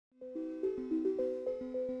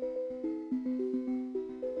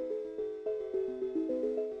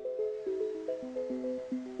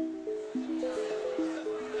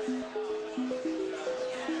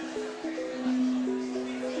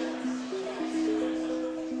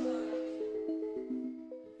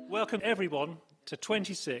Welcome everyone to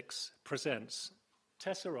 26 Presents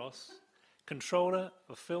Tessa Ross, Controller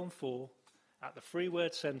of Film 4 at the Free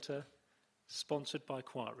Word Centre, sponsored by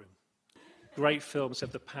Quiet Room. Great films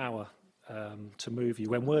have the power to move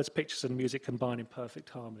you. When words, pictures and music combine in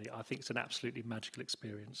perfect harmony, I think it's an absolutely magical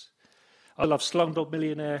experience. I love Slumdog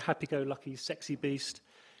Millionaire, Happy-Go-Lucky, Sexy Beast,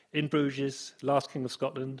 In Bruges, Last King of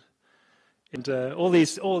Scotland, and all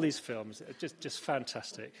these films are just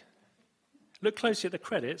fantastic. Look closely at the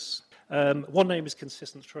credits. One name is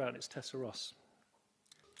consistent throughout, it's Tessa Ross.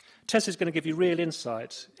 Tessa's going to give you real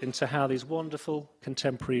insight into how these wonderful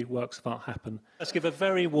contemporary works of art happen. Let's give a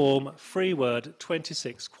very warm, Free Word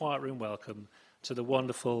 26 Quiet Room welcome to the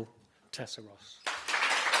wonderful Tessa Ross.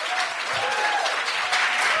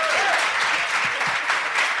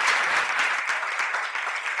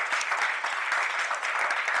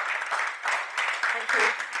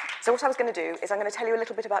 So what I was going to do is I'm going to tell you a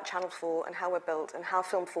little bit about Channel 4 and how we're built and how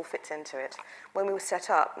Film 4 fits into it. When we were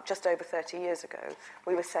set up just over 30 years ago,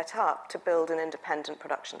 we were set up to build an independent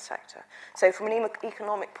production sector. So from an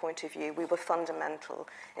economic point of view, we were fundamental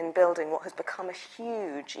in building what has become a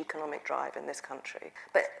huge economic drive in this country.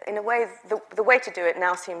 But in a way, the way to do it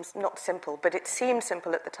now seems not simple, but it seemed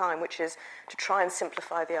simple at the time, which is to try and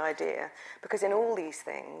simplify the idea. Because in all these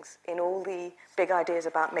things, in all the big ideas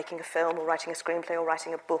about making a film or writing a screenplay or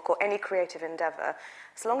writing a book or any creative endeavour,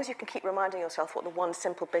 as long as you can keep reminding yourself what the one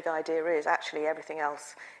simple big idea is, actually everything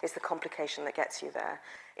else is the complication that gets you there.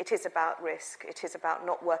 It is about risk. It is about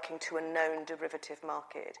not working to a known derivative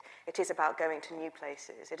market. It is about going to new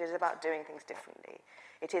places. It is about doing things differently.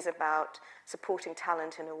 It is about supporting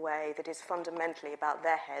talent in a way that is fundamentally about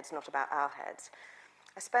their heads, not about our heads.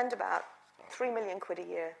 I spend about £3 million a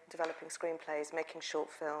year developing screenplays, making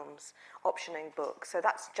short films, optioning books. So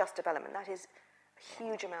that's just development. That is a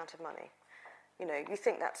huge amount of money. You know, you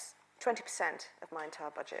think that's 20% of my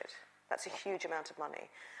entire budget. That's a huge amount of money.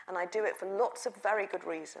 And I do it for lots of very good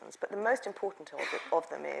reasons, but the most important of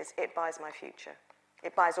them is it buys my future.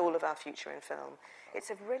 It buys all of our future in film.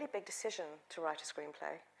 It's a really big decision to write a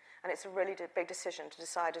screenplay, and it's a really big decision to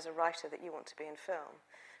decide as a writer that you want to be in film,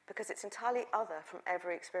 because it's entirely other from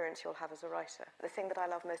every experience you'll have as a writer. The thing that I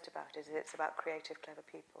love most about it is it's about creative, clever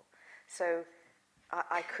people. So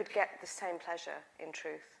I could get the same pleasure, in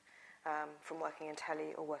truth, from working in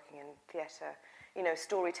telly or working in theatre. You know,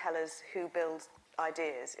 storytellers who build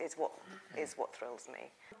ideas is what thrills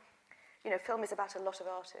me. You know, film is about a lot of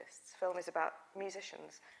artists. Film is about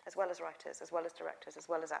musicians, as well as writers, as well as directors, as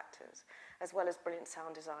well as actors, as well as brilliant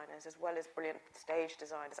sound designers, as well as brilliant stage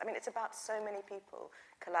designers. I mean, it's about so many people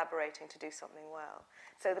collaborating to do something well.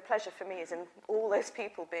 So the pleasure for me is in all those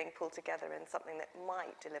people being pulled together in something that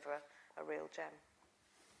might deliver a real gem.